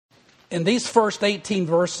In these first 18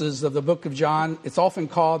 verses of the book of John, it's often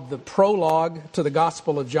called the prologue to the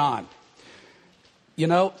Gospel of John. You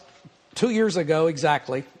know, 2 years ago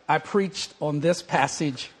exactly, I preached on this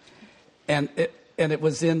passage, and it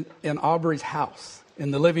was in Aubrey's house,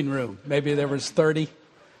 in the living room. Maybe there was 30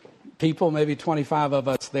 people, maybe 25 of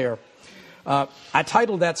us there. I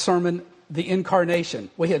titled that sermon, The Incarnation.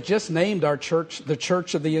 We had just named our church, the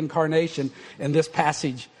Church of the Incarnation, and this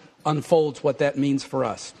passage unfolds what that means for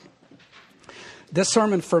us. This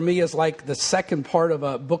sermon for me is like the second part of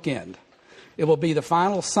a bookend. It will be the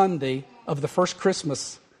final Sunday of the first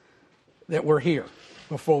Christmas that we're here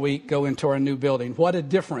before we go into our new building. What a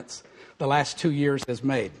difference the last 2 years has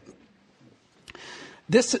made.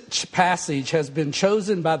 This passage has been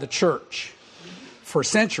chosen by the church for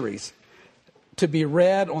centuries to be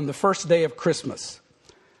read on the first day of Christmas.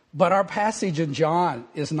 But our passage in John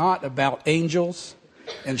is not about angels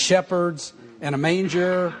and shepherds and a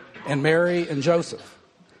manger and Mary and Joseph.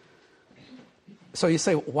 So you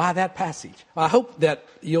say, why that passage? I hope that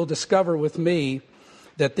you'll discover with me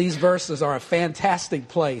that these verses are a fantastic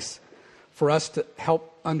place for us to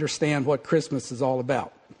help understand what Christmas is all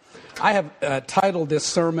about. I have titled this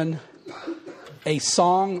sermon, A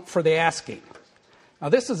Song for the Asking. Now,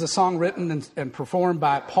 this is a song written and performed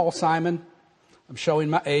by Paul Simon. I'm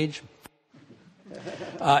showing my age.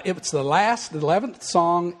 It's the 11th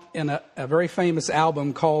song in a very famous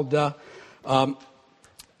album called A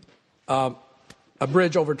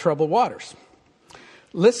Bridge Over Troubled Waters.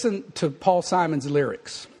 Listen to Paul Simon's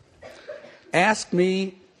lyrics. Ask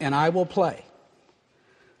me and I will play.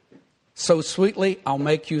 So sweetly I'll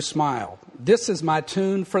make you smile. This is my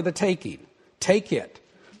tune for the taking. Take it.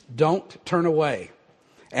 Don't turn away.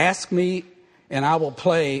 Ask me and I will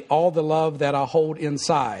play all the love that I hold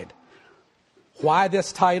inside. Why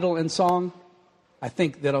this title and song? I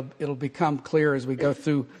think that it'll become clear as we go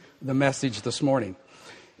through the message this morning.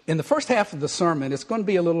 In the first half of the sermon, it's going to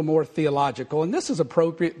be a little more theological, and this is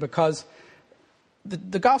appropriate because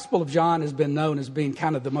the Gospel of John has been known as being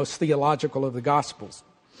kind of the most theological of the Gospels.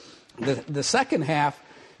 The second half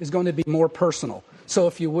is going to be more personal. So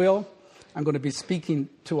if you will, I'm going to be speaking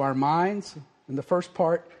to our minds in the first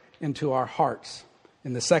part and to our hearts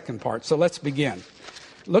in the second part. So let's begin.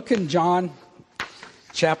 Look in John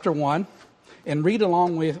chapter 1 and read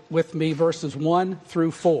along with me verses 1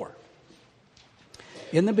 through 4.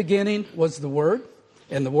 In the beginning was the Word,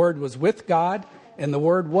 and the Word was with God, and the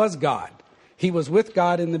Word was God. He was with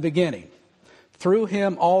God in the beginning. Through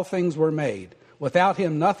him all things were made. Without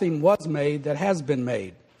him nothing was made that has been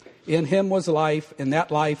made. In him was life, and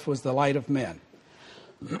that life was the light of men.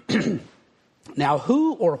 Now,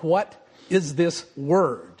 who or what is this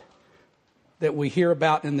Word that we hear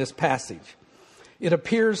about in this passage? It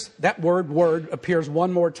appears, that word appears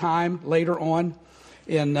one more time later on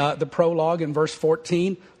in the prologue in verse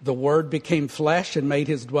 14. The Word became flesh and made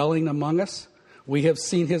his dwelling among us. We have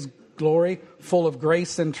seen his glory, full of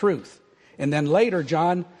grace and truth. And then later,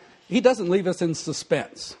 John, he doesn't leave us in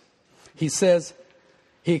suspense. He says,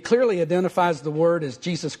 he clearly identifies the Word as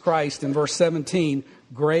Jesus Christ in verse 17.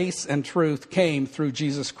 Grace and truth came through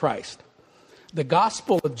Jesus Christ. The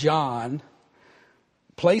Gospel of John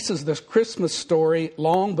places this Christmas story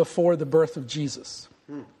long before the birth of Jesus.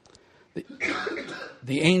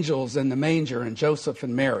 The angels and the manger and Joseph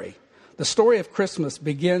and Mary. The story of Christmas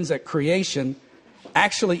begins at creation,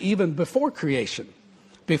 actually even before creation.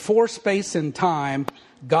 Before space and time,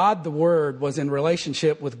 God the Word was in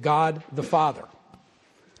relationship with God the Father.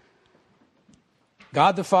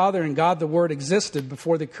 God the Father and God the Word existed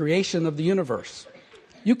before the creation of the universe.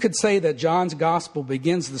 You could say that John's gospel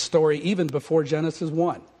begins the story even before Genesis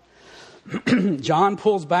 1. John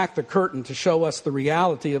pulls back the curtain to show us the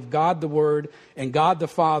reality of God the Word and God the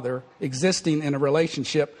Father existing in a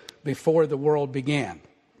relationship before the world began.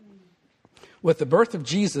 With the birth of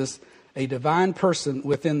Jesus, a divine person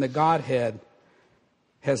within the Godhead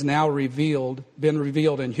has now been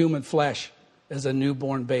revealed in human flesh as a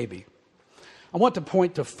newborn baby. I want to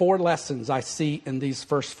point to 4 lessons I see in these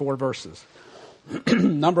first 4 verses.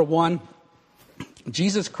 Number 1,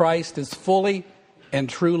 Jesus Christ is fully and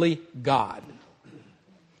truly God.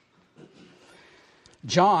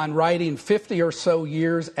 John, writing 50 or so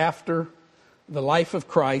years after the life of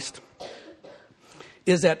Christ,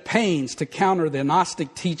 is at pains to counter the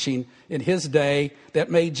Gnostic teaching in his day that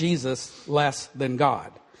made Jesus less than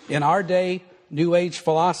God. In our day, New Age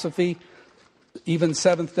philosophy, even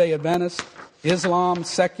Seventh-day Adventists, Islam,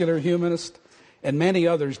 secular humanists, and many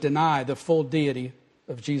others deny the full deity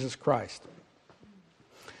of Jesus Christ.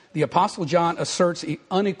 The Apostle John asserts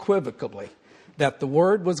unequivocally that the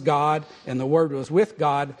Word was God and the Word was with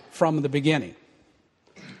God from the beginning.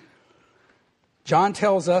 John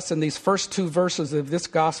tells us in these first two verses of this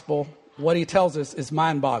gospel, what he tells us is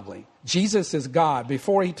mind-boggling. Jesus is God.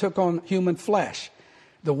 Before he took on human flesh,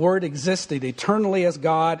 the Word existed eternally as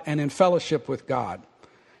God and in fellowship with God.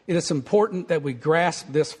 It is important that we grasp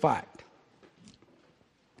this fact.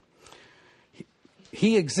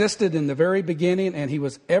 He existed in the very beginning, and he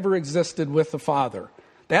was ever existed with the Father.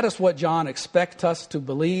 That is what John expects us to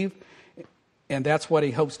believe, and that's what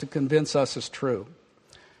he hopes to convince us is true.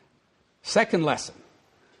 Second lesson,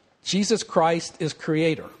 Jesus Christ is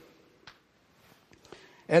creator.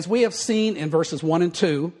 As we have seen in verses 1 and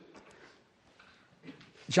 2,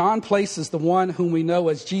 John places the one whom we know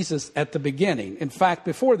as Jesus at the beginning. In fact,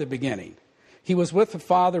 before the beginning. He was with the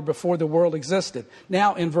Father before the world existed.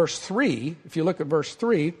 Now in verse 3, if you look at verse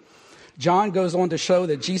 3, John goes on to show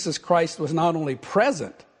that Jesus Christ was not only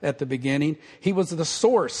present at the beginning, he was the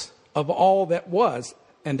source of all that was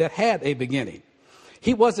and that had a beginning.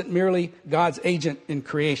 He wasn't merely God's agent in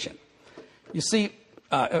creation. You see,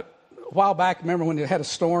 a while back, remember when you had a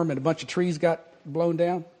storm and a bunch of trees got blown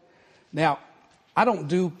down? Now, I don't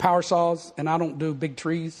do power saws and I don't do big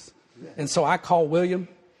trees. And so I call William,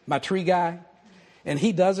 my tree guy, and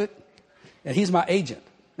he does it, and he's my agent.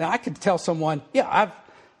 Now, I could tell someone, yeah,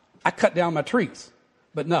 I cut down my trees.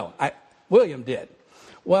 But no, William did.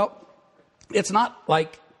 Well, it's not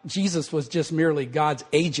like Jesus was just merely God's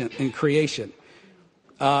agent in creation.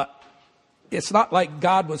 It's not like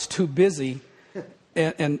God was too busy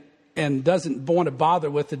and doesn't want to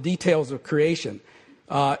bother with the details of creation.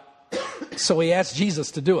 So he asked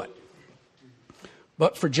Jesus to do it.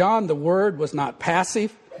 But for John, the Word was not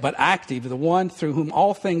passive, but active, the one through whom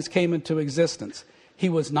all things came into existence. He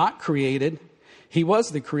was not created. He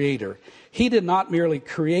was the creator. He did not merely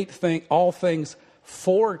create all things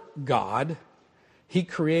for God. He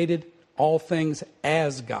created all things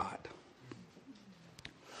as God.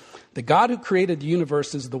 The God who created the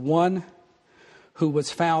universe is the one who was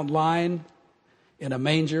found lying in a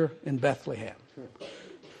manger in Bethlehem.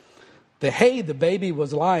 The hay the baby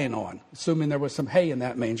was lying on, assuming there was some hay in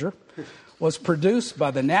that manger, was produced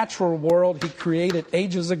by the natural world he created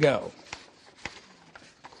ages ago.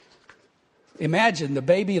 Imagine the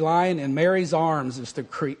baby lying in Mary's arms is the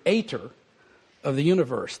creator of the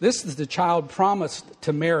universe. This is the child promised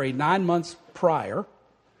to Mary 9 months prior,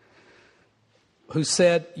 who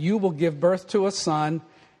said, "You will give birth to a son,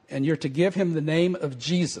 and you're to give him the name of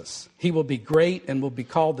Jesus. He will be great and will be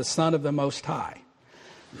called the Son of the Most High.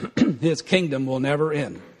 His kingdom will never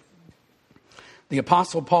end." The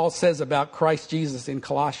Apostle Paul says about Christ Jesus in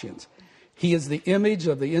Colossians, "He is the image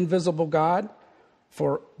of the invisible God,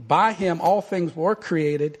 for by him all things were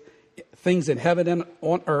created, things in heaven and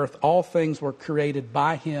on earth, all things were created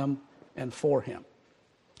by him and for him."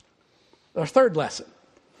 Our third lesson,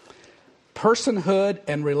 personhood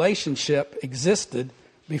and relationship existed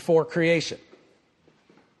before creation.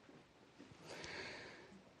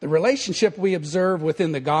 The relationship we observe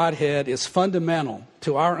within the Godhead is fundamental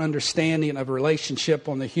to our understanding of relationship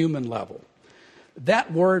on the human level.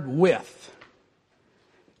 That word "with"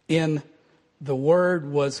 in the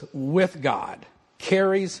Word was with God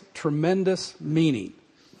carries tremendous meaning.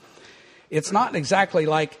 It's not exactly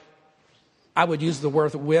like I would use the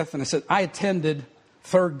word "with" and I said, I attended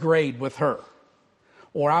 3rd grade with her,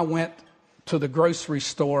 or I went to the grocery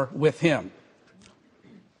store with him.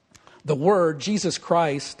 The Word, Jesus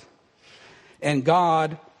Christ, and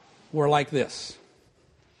God were like this.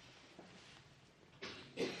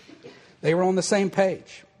 They were on the same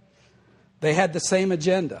page. They had the same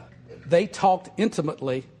agenda. They talked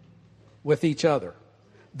intimately with each other.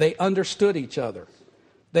 They understood each other.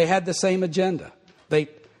 They had the same agenda. They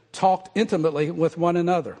talked intimately with one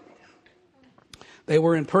another. They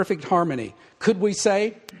were in perfect harmony. Could we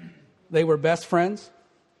say they were best friends?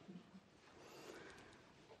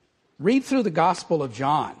 Read through the Gospel of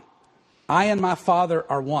John. I and my Father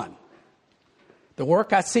are one. The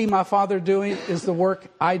work I see my Father doing is the work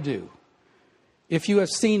I do. If you have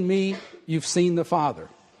seen me, you've seen the Father.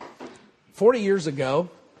 40 years ago,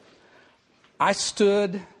 I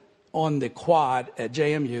stood on the quad at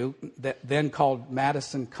JMU, then called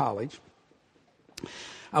Madison College.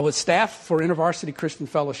 I was staff for InterVarsity Christian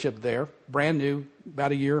Fellowship there, brand new,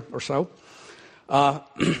 about a year or so.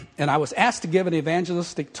 And I was asked to give an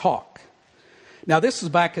evangelistic talk. Now, this was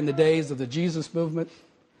back in the days of the Jesus movement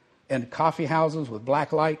and coffee houses with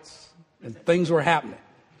black lights, and things were happening.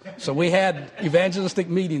 So we had evangelistic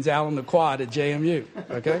meetings out on the quad at JMU,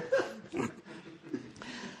 okay?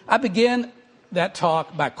 I began that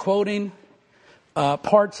talk by quoting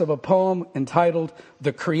parts of a poem entitled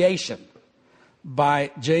 "The Creation" by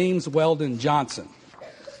James Weldon Johnson.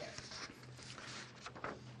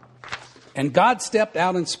 And God stepped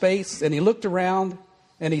out in space, and he looked around,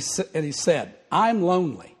 and he said, I'm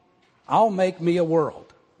lonely. I'll make me a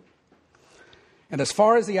world. And as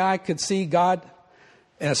far as the eye could see,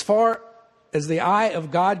 as far as the eye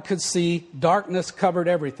of God could see, darkness covered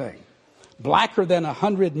everything. Blacker than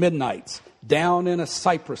 100 midnights down in a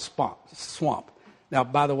cypress swamp. Now,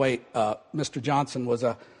 by the way, Mr. Johnson was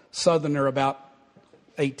a Southerner about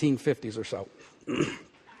 1850s or so.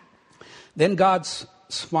 Then God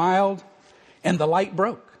smiled, and the light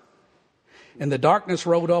broke. And the darkness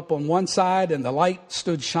rode up on one side, and the light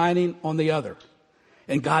stood shining on the other.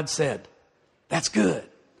 And God said, that's good.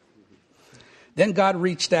 Then God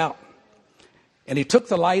reached out, and he took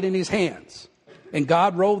the light in his hands. And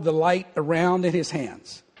God rolled the light around in his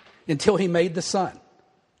hands until he made the sun.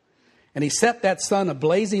 And he set that sun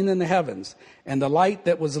ablazing in the heavens. And the light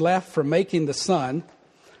that was left from making the sun,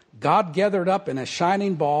 God gathered up in a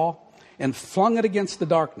shining ball and flung it against the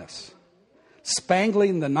darkness,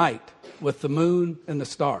 spangling the night with the moon and the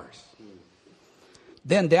stars.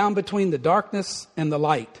 Then down between the darkness and the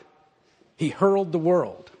light, he hurled the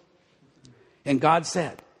world. And God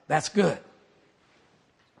said, that's good.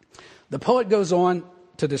 The poet goes on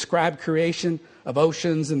to describe creation of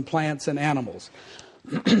oceans and plants and animals.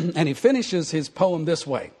 And he finishes his poem this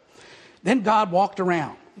way. Then God walked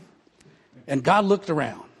around, and God looked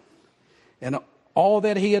around, and all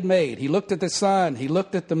that he had made. He looked at the sun, he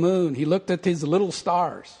looked at the moon, he looked at his little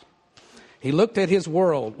stars. He looked at his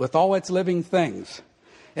world with all its living things.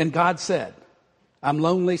 And God said, I'm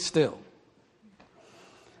lonely still.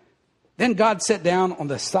 Then God sat down on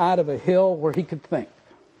the side of a hill where he could think.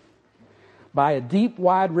 By a deep,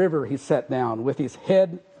 wide river he sat down with his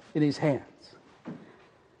head in his hands.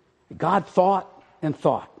 God thought and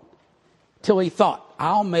thought till he thought,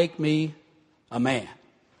 I'll make me a man.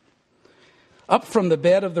 Up from the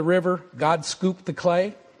bed of the river, God scooped the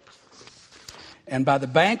clay. And by the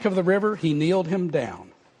bank of the river, he kneeled him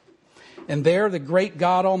down. And there the great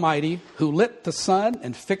God Almighty, who lit the sun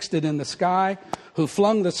and fixed it in the sky, who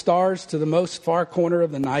flung the stars to the most far corner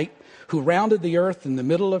of the night, who rounded the earth in the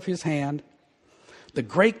middle of his hand, the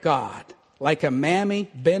great God, like a mammy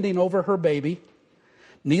bending over her baby,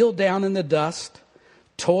 kneeled down in the dust,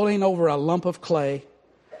 toiling over a lump of clay,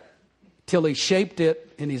 till he shaped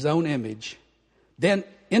it in his own image. Then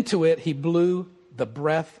into it he blew the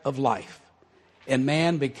breath of life, and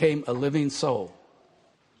man became a living soul.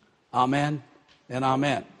 Amen and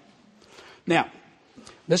amen. Now,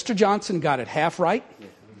 Mr. Johnson got it half right,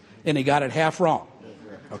 and he got it half wrong.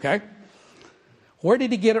 Okay? Where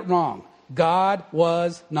did he get it wrong? God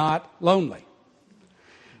was not lonely.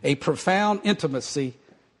 A profound intimacy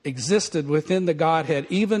existed within the Godhead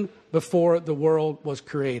even before the world was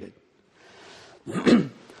created.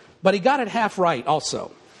 But he got it half right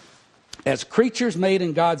also. As creatures made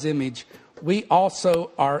in God's image, we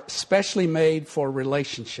also are specially made for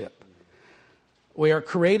relationship. We are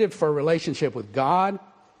created for a relationship with God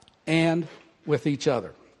and with each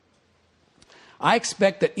other. I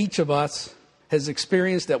expect that each of us has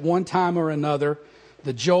experienced at one time or another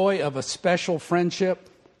the joy of a special friendship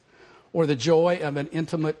or the joy of an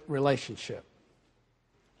intimate relationship.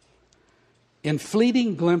 In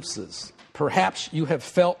fleeting glimpses, perhaps you have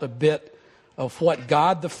felt a bit of what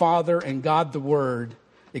God the Father and God the Word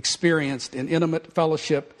experienced in intimate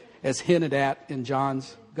fellowship as hinted at in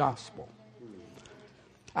John's Gospel.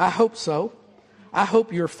 I hope so. I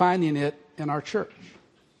hope you're finding it in our church.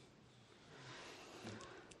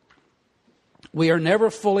 We are never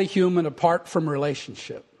fully human apart from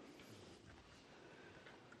relationship.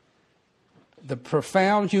 The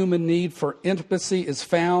profound human need for intimacy is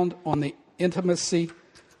found on the intimacy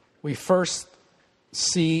we first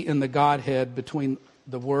see in the Godhead between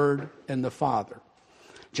the Word and the Father.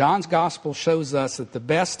 John's Gospel shows us that the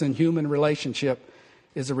best in human relationship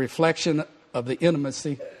is a reflection of the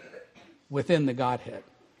intimacy within the Godhead.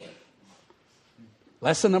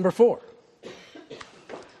 Lesson number 4.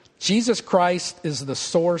 Jesus Christ is the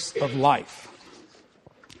source of life.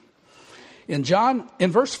 In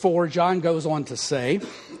verse 4, John goes on to say,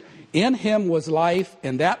 in him was life,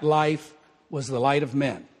 and that life was the light of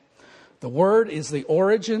men. The Word is the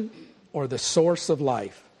origin or the source of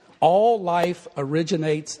life. All life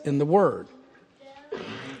originates in the Word,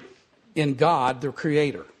 in God, the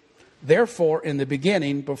Creator. Therefore, in the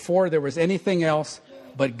beginning, before there was anything else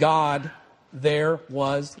but God, there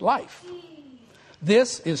was life.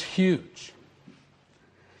 This is huge.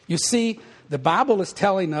 You see, the Bible is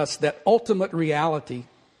telling us that ultimate reality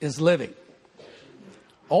is living.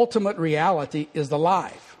 Ultimate reality is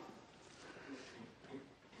alive.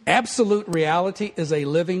 Absolute reality is a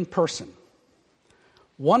living person.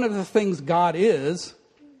 One of the things God is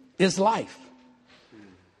is life.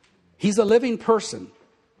 He's a living person.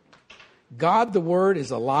 God, the Word,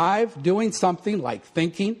 is alive, doing something like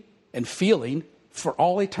thinking and feeling for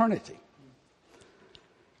all eternity.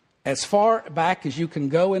 As far back as you can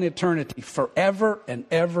go in eternity, forever and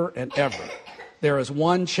ever and ever, there is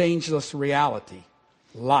one changeless reality: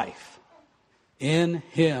 life. In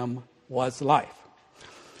Him was life.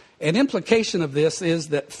 An implication of this is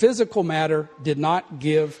that physical matter did not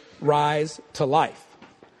give rise to life.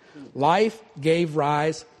 Life gave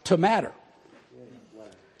rise to matter.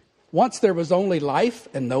 Once there was only life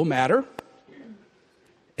and no matter,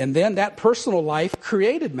 and then that personal life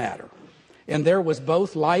created matter, and there was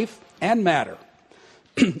both life and matter.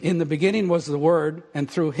 In the beginning was the Word, and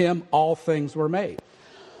through Him all things were made.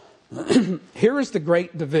 Here is the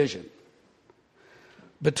great division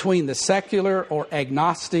between the secular or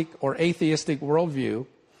agnostic or atheistic worldview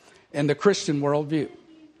and the Christian worldview.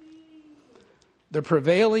 The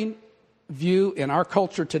prevailing view in our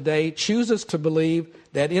culture today chooses to believe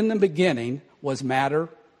that in the beginning was matter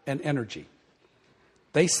and energy.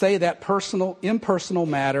 They say that impersonal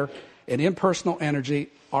matter and impersonal energy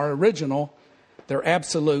are original, they're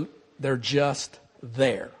absolute, they're just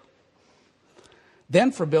there.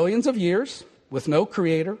 Then for billions of years, with no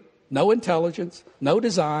creator, no intelligence, no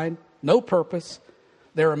design, no purpose,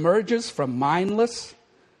 there emerges from mindless,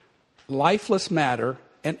 lifeless matter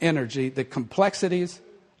and energy the complexities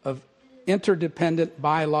of interdependent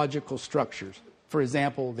biological structures. For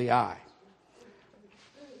example, the eye.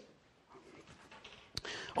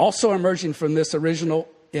 Also emerging from this original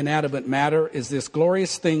inanimate matter is this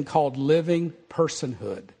glorious thing called living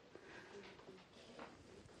personhood.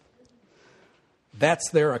 That's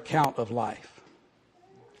their account of life.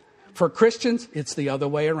 For Christians, it's the other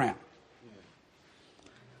way around.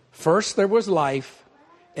 First there was life,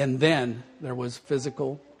 and then there was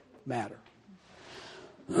physical matter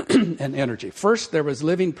and energy. First there was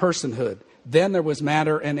living personhood, then there was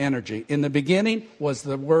matter and energy. In the beginning was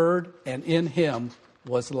the Word, and in Him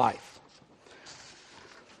was life.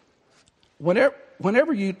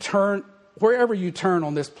 Wherever you turn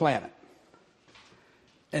on this planet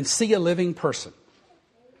and see a living person,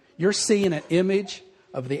 you're seeing an image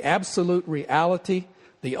of the absolute reality,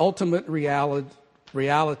 the ultimate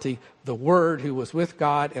reality, the Word who was with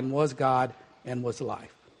God and was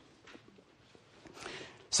life.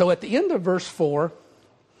 So at the end of verse 4,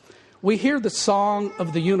 we hear the song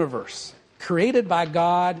of the universe, created by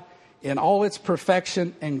God in all its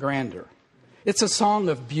perfection and grandeur. It's a song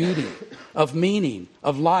of beauty, of meaning,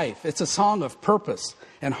 of life. It's a song of purpose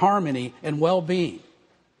and harmony and well-being.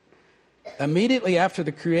 Immediately after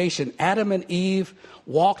the creation, Adam and Eve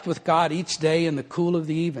walked with God each day in the cool of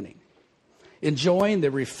the evening, enjoying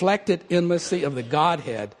the reflected intimacy of the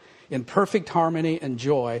Godhead in perfect harmony and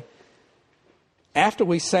joy. After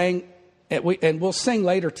we sang, and we'll sing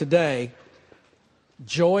later today,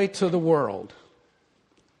 Joy to the World,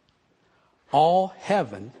 all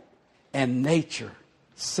heaven and nature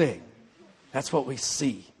sing. That's what we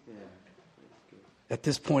see at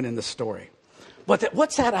this point in the story. But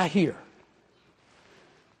what's that I hear?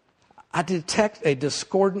 I detect a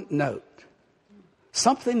discordant note.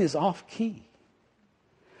 Something is off key.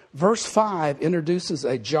 Verse 5 introduces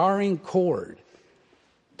a jarring chord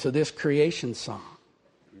to this creation song.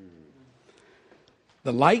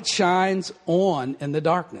 The light shines on in the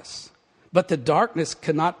darkness, but the darkness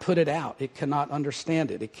cannot put it out. It cannot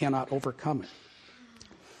understand it. It cannot overcome it.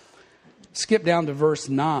 Skip down to verse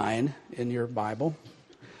 9 in your Bible.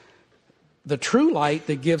 The true light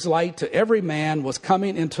that gives light to every man was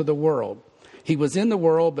coming into the world. He was in the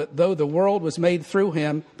world, but though the world was made through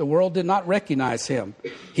him, the world did not recognize him.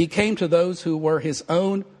 He came to those who were his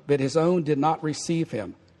own, but his own did not receive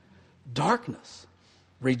him. Darkness,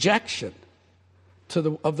 rejection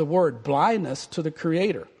of the word, blindness to the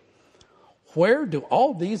Creator. Where do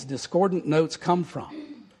all these discordant notes come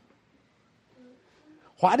from?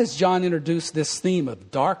 Why does John introduce this theme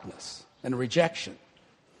of darkness and rejection?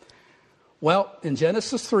 Well, in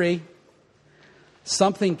Genesis 3,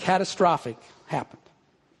 something catastrophic happened.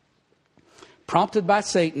 Prompted by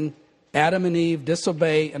Satan, Adam and Eve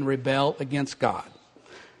disobey and rebel against God.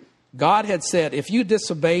 God had said, if you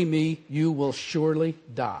disobey me, you will surely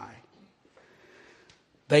die.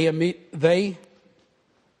 They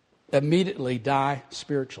immediately die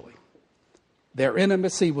spiritually. Their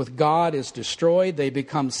intimacy with God is destroyed. They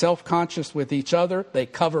become self-conscious with each other. They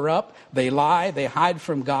cover up. They lie. They hide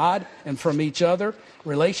from God and from each other.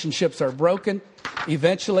 Relationships are broken.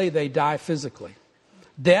 Eventually, they die physically.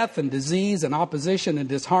 Death and disease and opposition and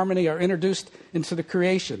disharmony are introduced into the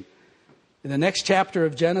creation. In the next chapter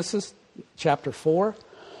of Genesis, chapter 4,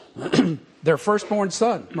 Their firstborn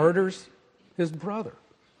son murders his brother.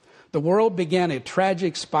 The world began a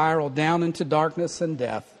tragic spiral down into darkness and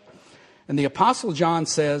death. And the Apostle John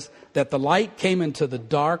says that the light came into the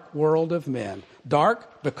dark world of men.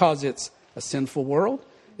 Dark because it's a sinful world.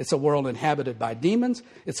 It's a world inhabited by demons.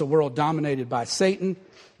 It's a world dominated by Satan.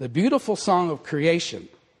 The beautiful song of creation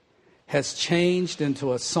has changed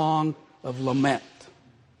into a song of lament.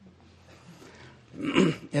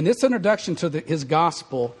 In this introduction to his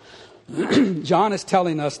gospel, John is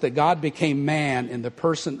telling us that God became man in the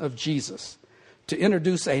person of Jesus to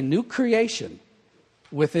introduce a new creation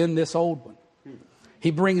within this old one.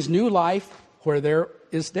 He brings new life where there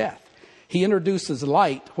is death. He introduces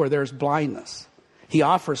light where there's blindness. He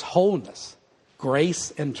offers wholeness,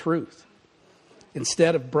 grace, and truth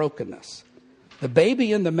instead of brokenness. The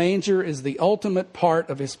baby in the manger is the ultimate part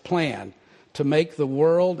of his plan to make the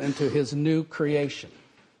world into his new creation.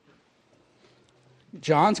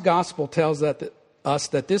 John's gospel tells us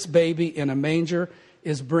that this baby in a manger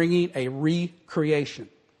is bringing a recreation.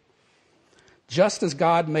 Just as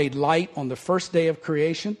God made light on the first day of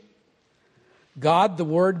creation, God, the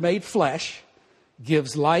Word made flesh,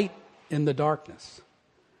 gives light in the darkness.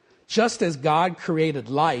 Just as God created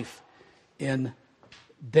life in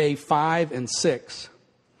day 5 and 6,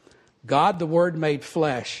 God, the Word made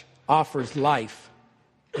flesh, offers life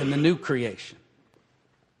in the new creation.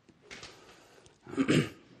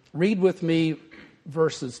 Read with me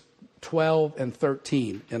verses 12 and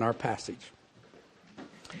 13 in our passage.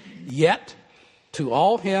 Yet to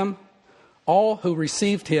all who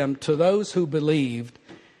received him, to those who believed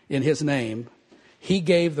in his name, he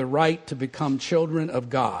gave the right to become children of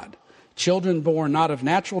God. Children born not of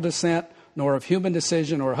natural descent, nor of human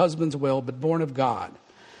decision or husband's will, but born of God.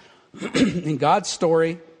 In God's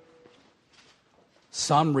story,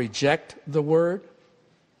 some reject the word,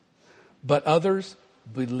 but others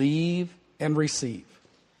believe and receive.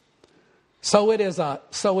 So it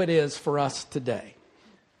is for us today.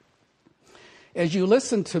 As you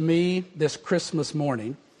listen to me this Christmas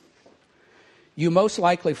morning, you most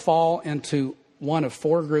likely fall into one of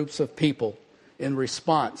 4 groups of people in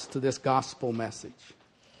response to this gospel message.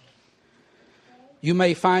 You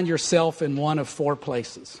may find yourself in one of 4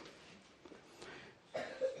 places.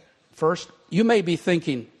 First, you may be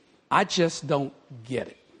thinking, I just don't get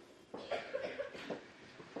it.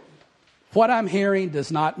 What I'm hearing does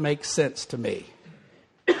not make sense to me.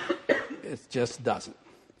 It just doesn't.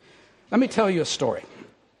 Let me tell you a story.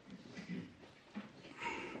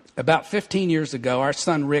 About 15 years ago, our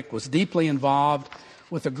son Rick was deeply involved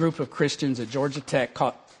with a group of Christians at Georgia Tech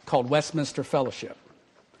called Westminster Fellowship.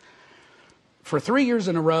 For 3 years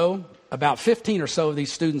in a row, about 15 or so of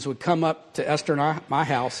these students would come up to Esther and my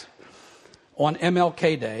house on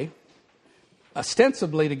MLK Day,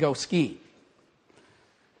 ostensibly to go skiing.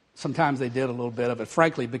 Sometimes they did a little bit of it.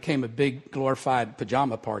 Frankly, it became a big glorified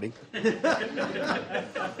pajama party.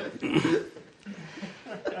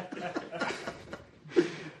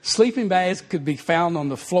 Sleeping bags could be found on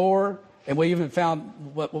the floor, and we even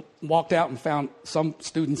walked out and found some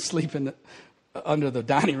students sleeping under the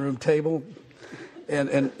dining room table.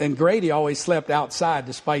 And Grady always slept outside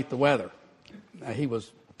despite the weather. He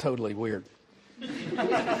was totally weird.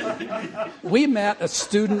 We met a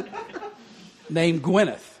student named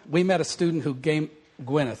Gwyneth. We met a student who came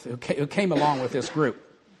along with this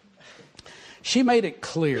group. She made it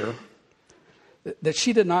clear that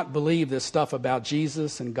she did not believe this stuff about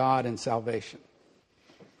Jesus and God and salvation.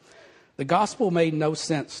 The gospel made no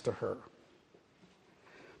sense to her.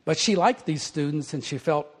 But she liked these students and she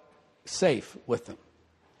felt safe with them.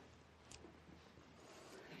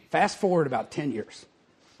 Fast forward about 10 years.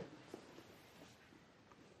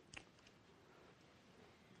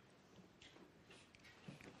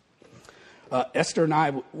 Esther and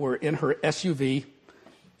I were in her SUV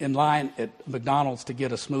in line at McDonald's to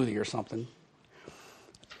get a smoothie or something.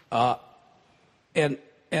 And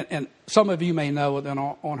some of you may know that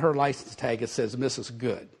on her license tag it says Mrs.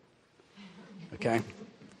 Good. Okay?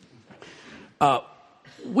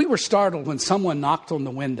 We were startled when someone knocked on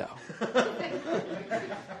the window.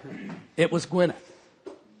 It was Gwyneth.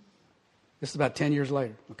 This is about 10 years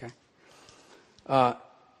later, okay?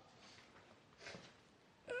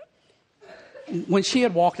 When she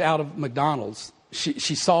had walked out of McDonald's,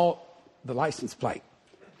 she saw the license plate,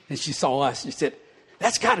 and she saw us. She said,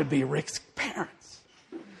 "That's got to be Rick's parents."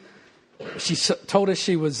 She told us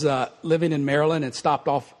she was living in Maryland and stopped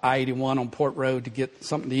off I-81 on Port Road to get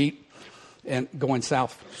something to eat and going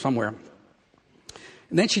south somewhere.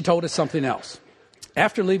 And then she told us something else.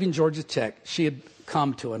 After leaving Georgia Tech, she had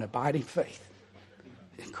come to an abiding faith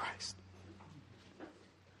in Christ.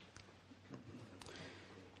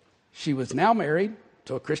 She was now married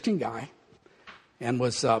to a Christian guy and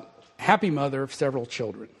was a happy mother of several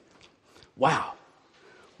children. Wow.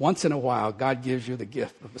 Once in a while, God gives you the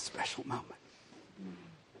gift of a special moment.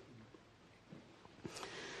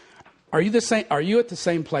 Are you at the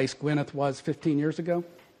same place Gwyneth was 15 years ago?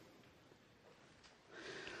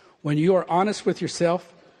 When you are honest with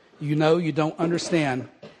yourself, you know you don't understand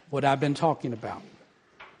what I've been talking about.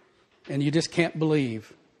 And you just can't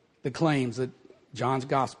believe the claims that John's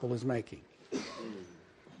gospel is making.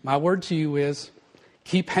 My word to you is,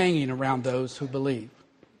 keep hanging around those who believe.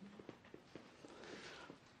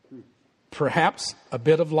 Perhaps a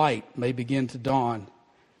bit of light may begin to dawn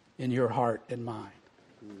in your heart and mind.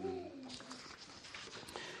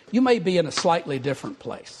 You may be in a slightly different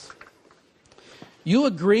place. You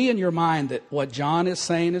agree in your mind that what John is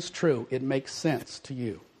saying is true. It makes sense to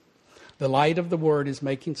you. The light of the word is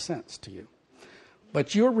making sense to you.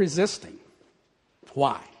 But you're resisting.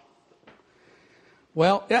 Why?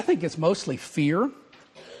 Well, I think it's mostly fear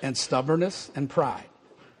and stubbornness and pride.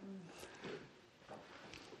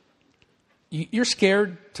 You're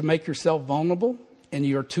scared to make yourself vulnerable, and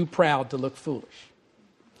you're too proud to look foolish.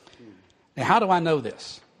 Now, how do I know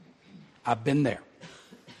this? I've been there.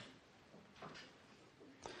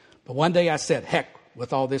 But one day I said, heck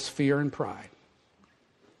with all this fear and pride.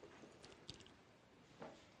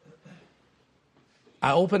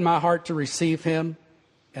 I opened my heart to receive him,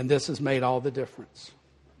 and this has made all the difference.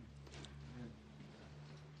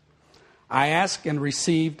 I asked and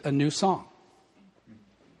received a new song.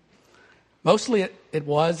 Mostly it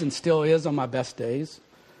was and still is on my best days,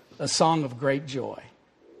 a song of great joy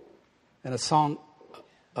and a song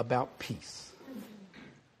about peace.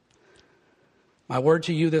 My word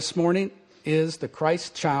to you this morning is the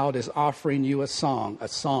Christ child is offering you a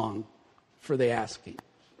song for the asking.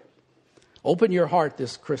 Open your heart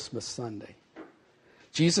this Christmas Sunday.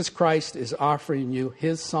 Jesus Christ is offering you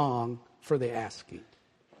his song for the asking.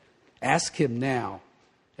 Ask him now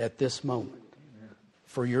at this moment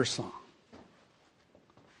for your song.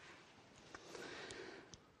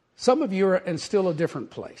 Some of you are in still a different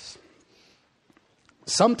place.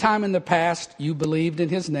 Sometime in the past, you believed in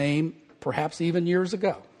his name, perhaps even years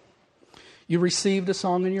ago. You received a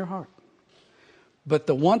song in your heart. But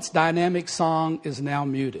the once dynamic song is now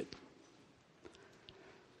muted.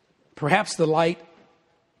 Perhaps the light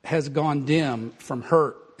has gone dim from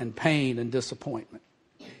hurt and pain and disappointment.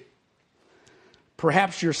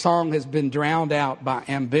 Perhaps your song has been drowned out by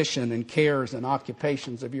ambition and cares and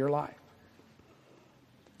occupations of your life.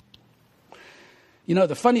 You know,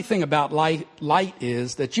 the funny thing about light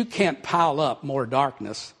is that you can't pile up more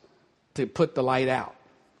darkness to put the light out.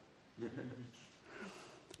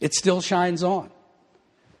 It still shines on.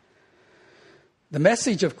 The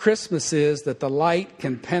message of Christmas is that the light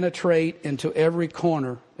can penetrate into every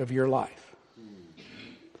corner of your life.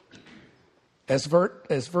 As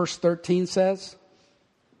verse 13 says,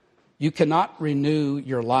 you cannot renew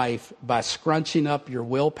your life by scrunching up your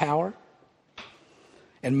willpower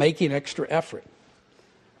and making extra effort.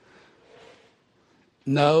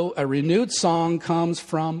 No, a renewed song comes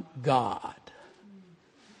from God.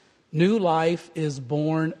 New life is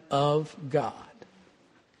born of God.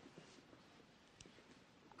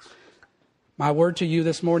 My word to you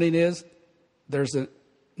this morning is there's a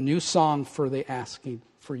new song for the asking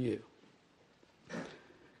for you.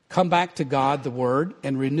 Come back to God, the Word,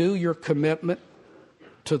 and renew your commitment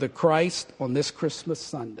to the Christ on this Christmas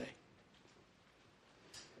Sunday.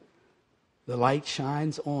 The light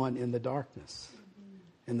shines on in the darkness,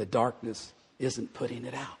 and the darkness isn't putting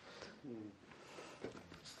it out.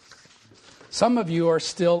 Some of you are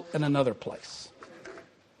still in another place.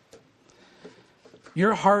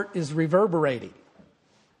 Your heart is reverberating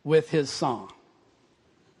with his song.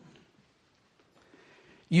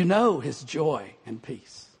 You know his joy and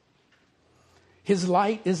peace. His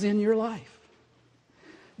light is in your life.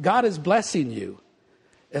 God is blessing you,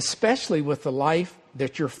 especially with the life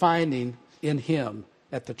that you're finding in him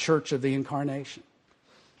at the Church of the Incarnation.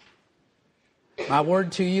 My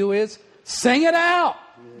word to you is, sing it out.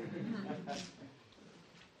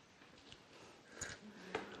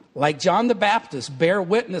 Like John the Baptist, bear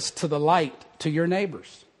witness to the light to your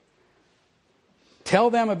neighbors. Tell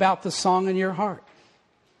them about the song in your heart.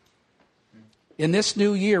 In this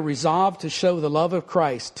new year, resolve to show the love of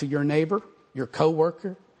Christ to your neighbor, your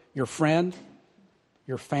coworker, your friend,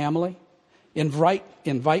 your family.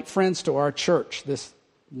 Invite friends to our church this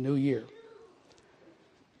new year.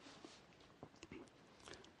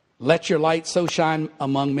 Let your light so shine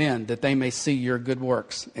among men that they may see your good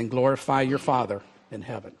works and glorify your Father in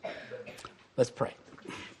heaven. Let's pray.